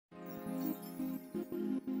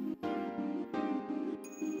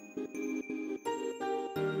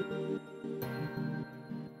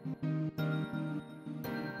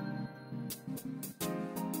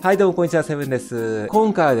はい、どうもこんにちは、セブンです。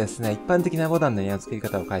今回はですね、一般的なモダンな家の作り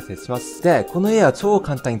方を解説します。で、この家は超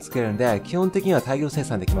簡単に作れるんで、基本的には大量生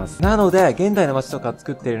産できます。なので、現代の街とか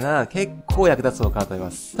作っているなら結構役立つのかなと思い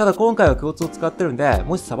ます。ただ今回はクォーツを使ってるんで、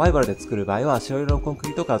もしサバイバルで作る場合は白色のコンク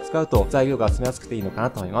リとかを使うと材料が集めやすくていいのかな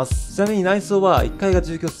と思います。ちなみに内装は1階が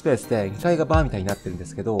住居スペースで、2階がバーみたいになってるんで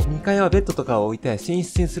すけど、2階はベッドとかを置いて寝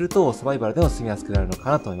室にするとサバイバルでも住みやすくなるのか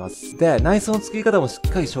なと思います。で、内装の作り方もしっ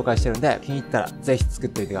かり紹介してるんで、気に入ったらぜひ作っ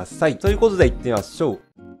てみてください。ということで行ってみましょう。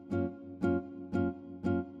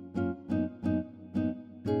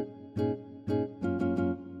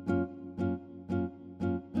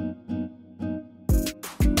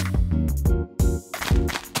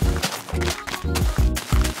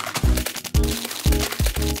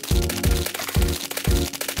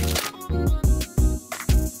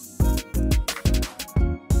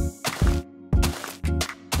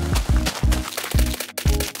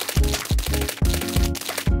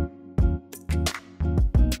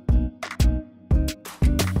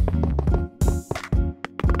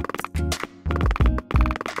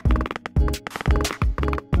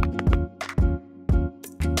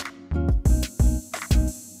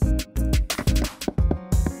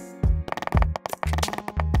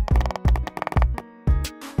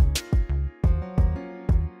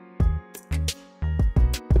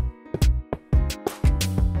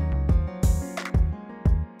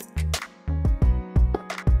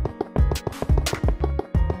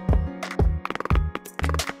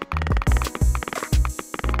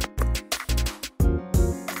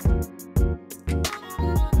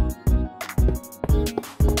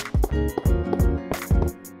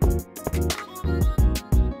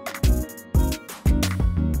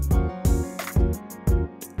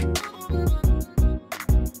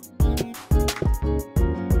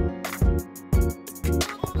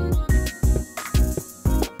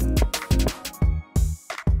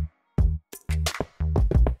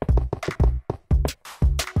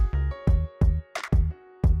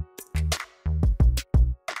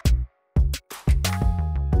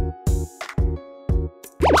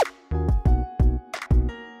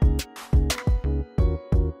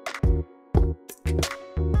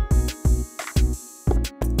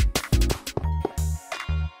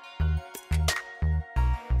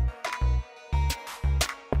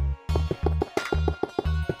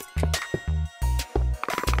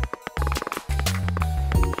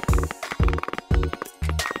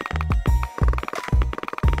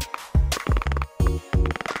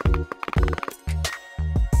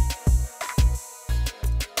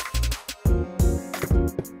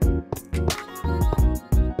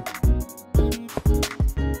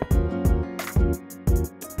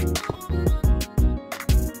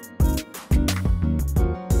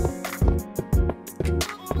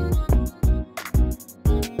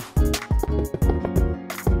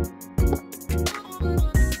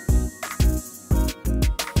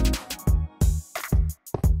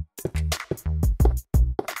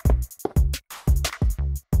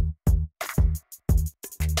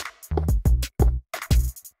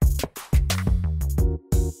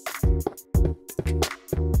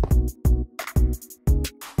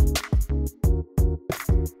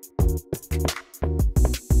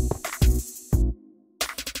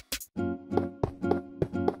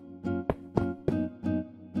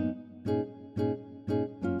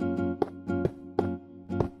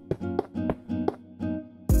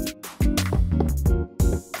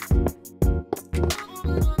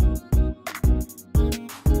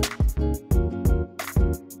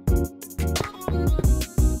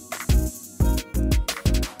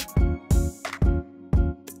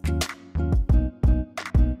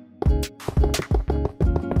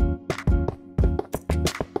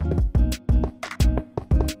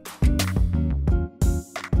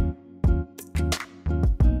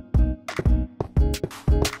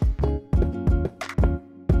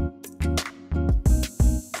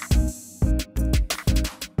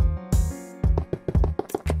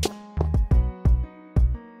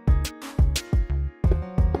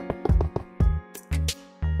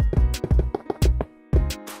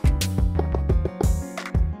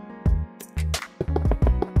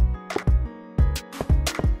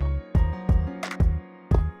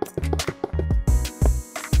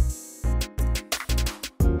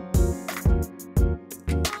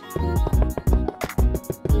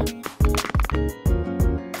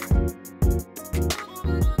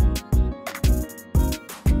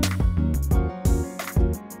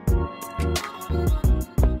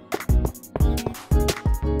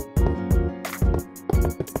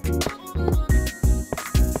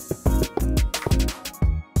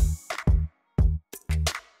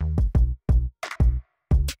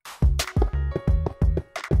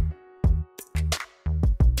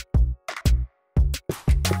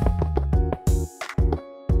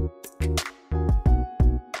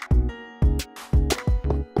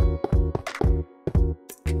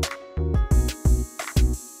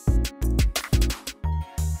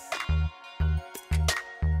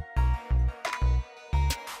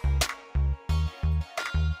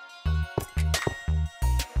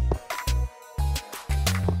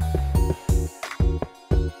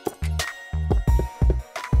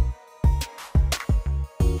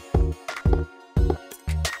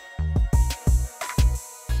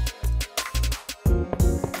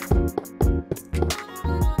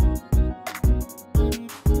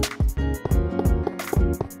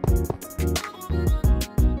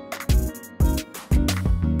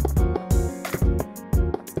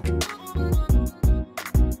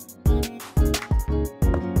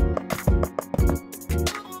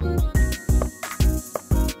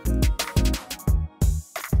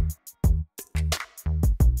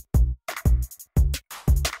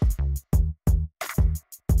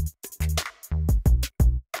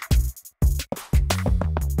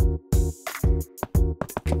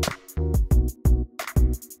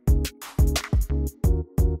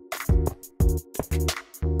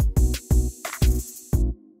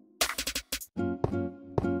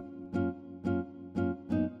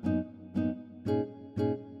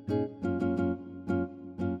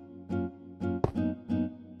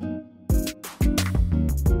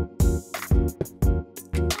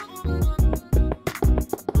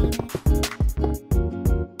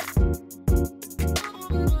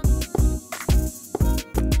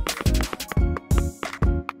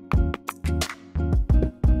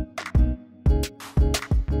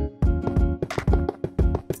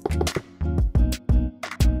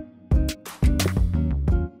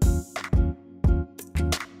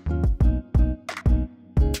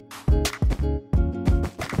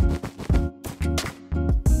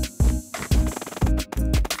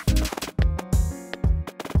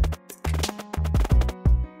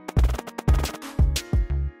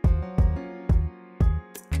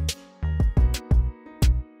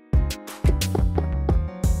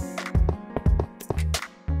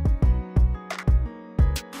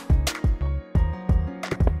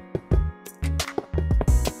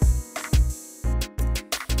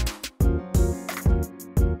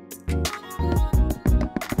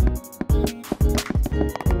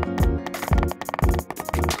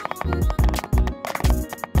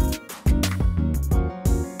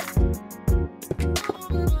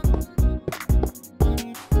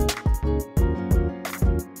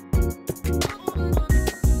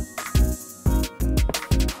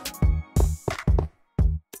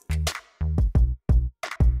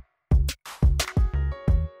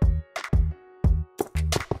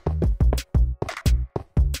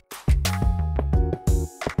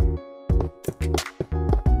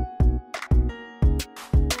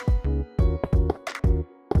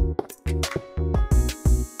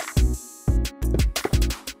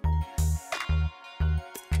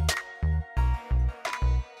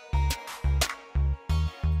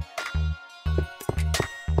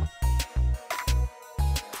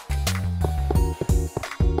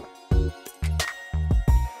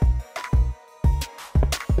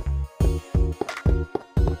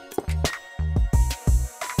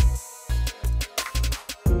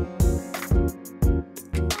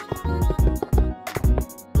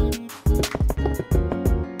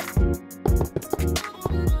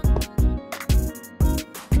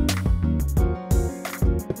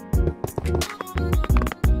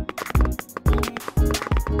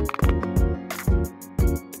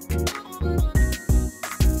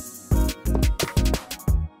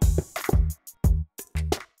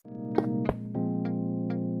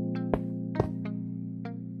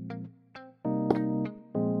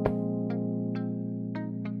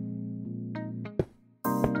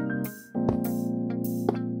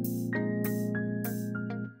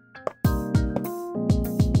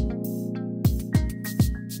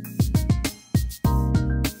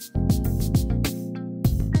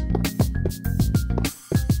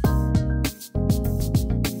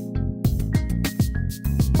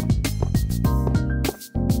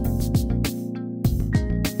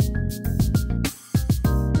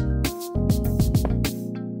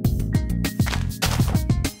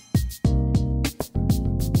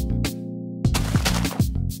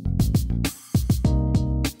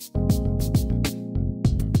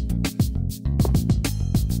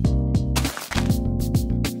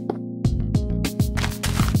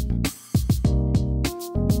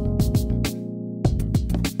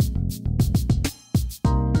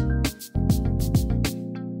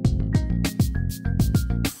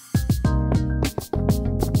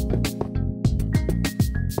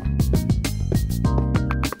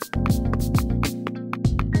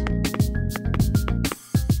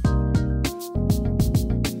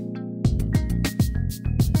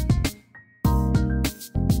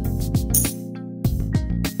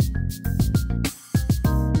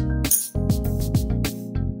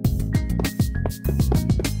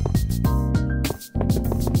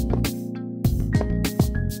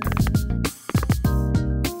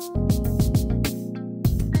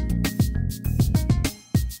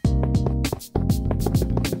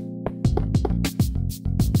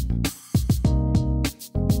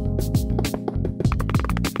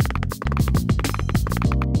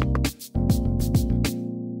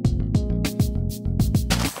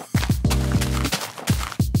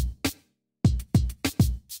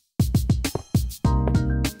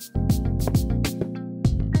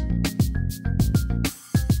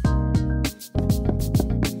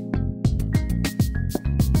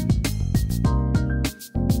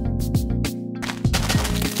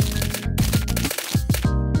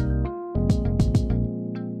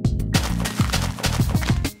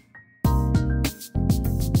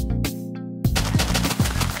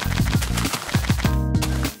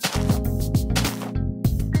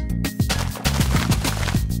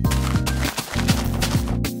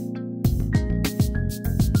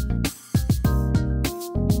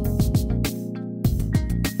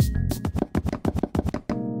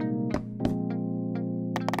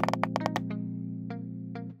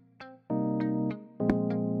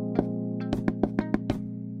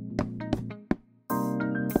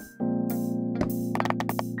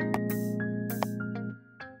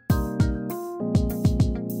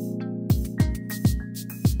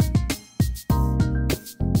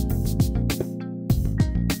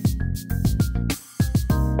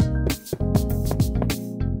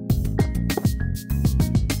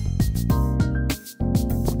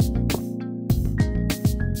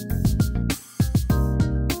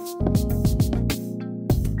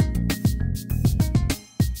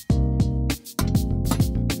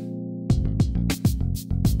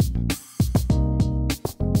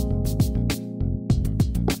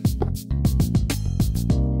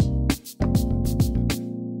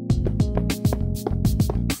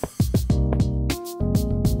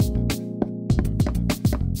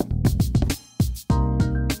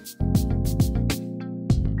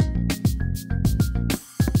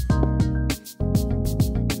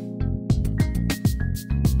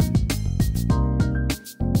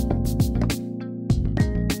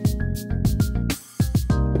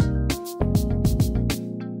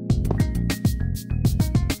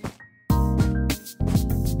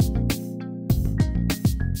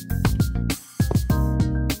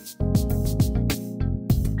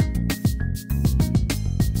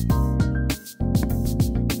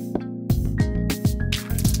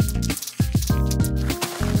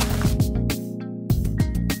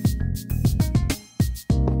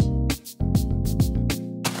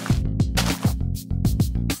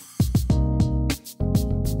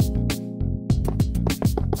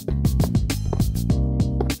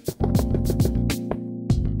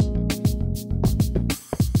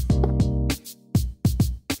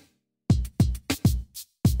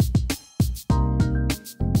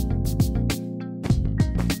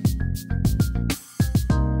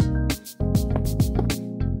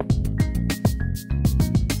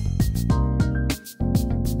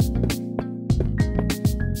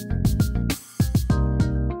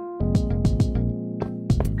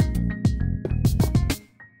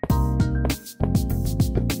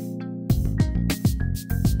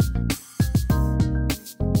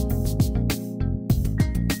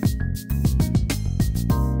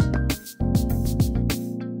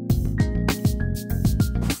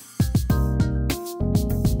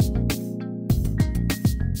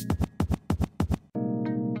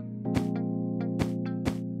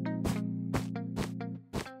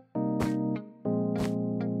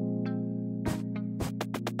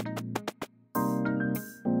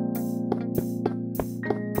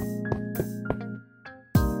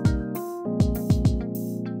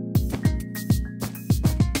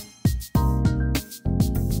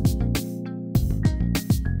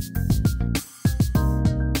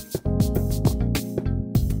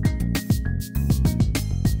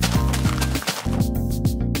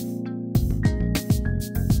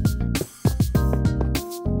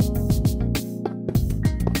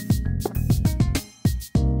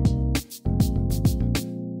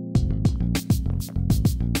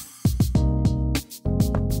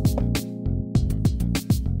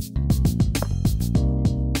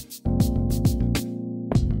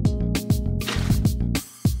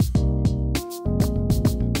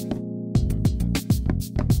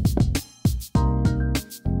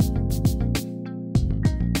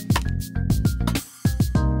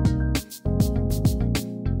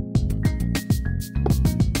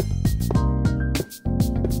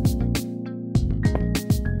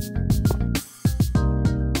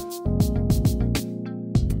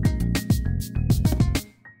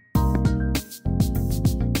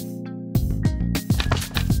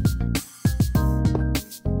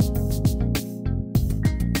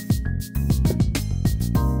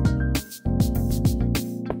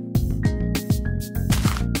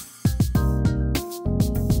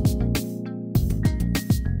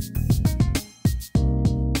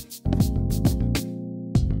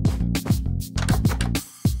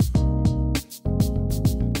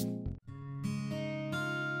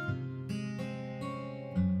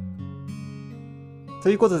と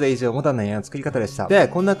いうことで以上、モダンな家の作り方でした。で、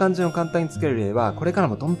こんな感じの簡単に作れる例は、これから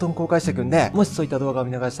もどんどん公開していくんで、もしそういった動画を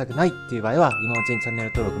見逃したくないっていう場合は、今のうちにチャンネル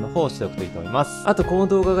登録の方をしておくといいと思います。あと、この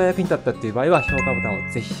動画が役に立ったっていう場合は、評価ボタン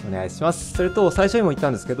をぜひお願いします。それと、最初にも言った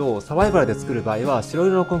んですけど、サバイバルで作る場合は、白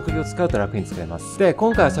色のコンクリを使うと楽に作れます。で、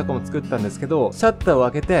今回は車庫も作ったんですけど、シャッターを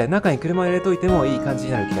開けて、中に車を入れといてもいい感じ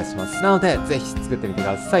になる気がします。なので、ぜひ作ってみてく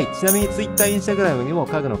ださい。ちなみに Twitter、Instagram にも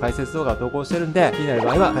家具の解説動画を投稿してるんで、気になる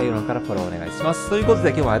場合は概要欄からフォローお願いします。ということで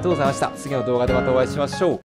今日もありがとうございました。次の動画でまたお会いしましょう。